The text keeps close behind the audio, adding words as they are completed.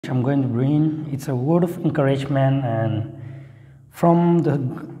I'm going to bring, it's a word of encouragement, and from the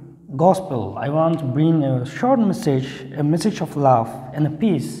gospel I want to bring a short message, a message of love and a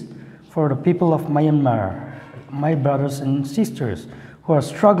peace for the people of Myanmar, my brothers and sisters who are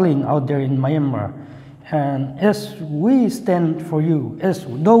struggling out there in Myanmar. And as we stand for you, as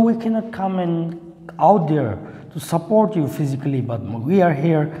though we cannot come out there to support you physically, but we are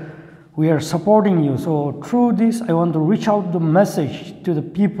here, we are supporting you. So through this, I want to reach out the message to the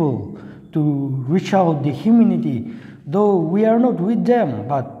people, to reach out the humanity. Though we are not with them,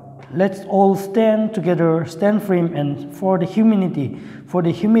 but let's all stand together, stand firm, and for the humanity, for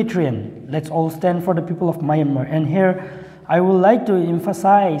the humanitarian, let's all stand for the people of Myanmar. And here, I would like to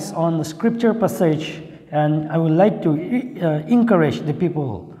emphasize on the scripture passage, and I would like to encourage the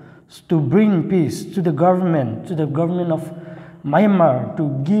people to bring peace to the government of Myanmar, to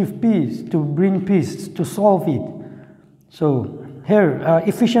give peace, to bring peace, to solve it. So here,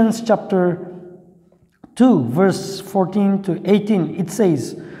 Ephesians chapter 2, verse 14 to 18, it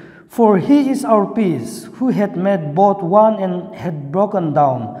says, "For he is our peace, who had made both one and had broken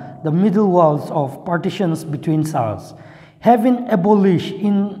down the middle walls of partitions between us, having abolished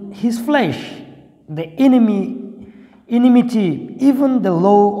in his flesh the enmity, even the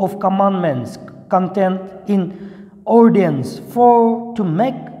law of commandments contained in ordinance, for to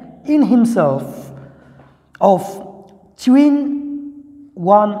make in himself of twin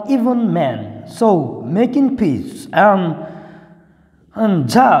one even man, so making peace, and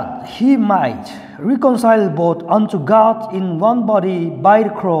that he might reconcile both unto God in one body by the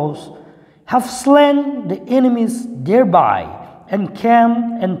cross, have slain the enemies thereby, and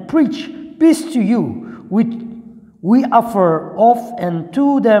came and preached peace to you, which we offer of and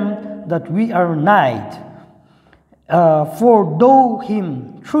to them that we are nigh. For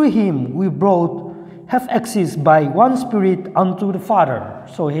through him we both have access by one Spirit unto the Father."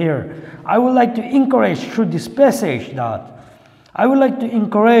 So here, I would like to encourage through this passage that I would like to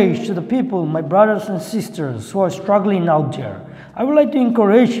encourage to the people, my brothers and sisters who are struggling out there. I would like to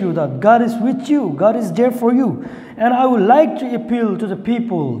encourage you that God is with you, God is there for you. And I would like to appeal to the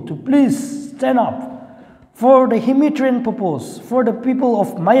people to please stand up for the humanitarian purpose, for the people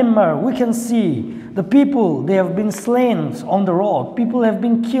of Myanmar. We can see the people, they have been slain on the road. People have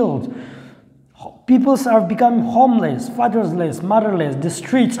been killed. People are becoming homeless, fatherless, motherless. The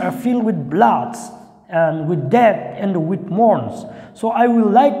streets are filled with blood and with death and with mourns. So I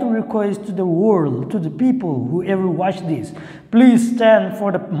would like to request to the world, to the people who ever watch this, please stand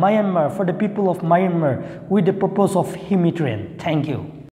for the Myanmar, for the people of Myanmar with the purpose of humanitarian. Thank you.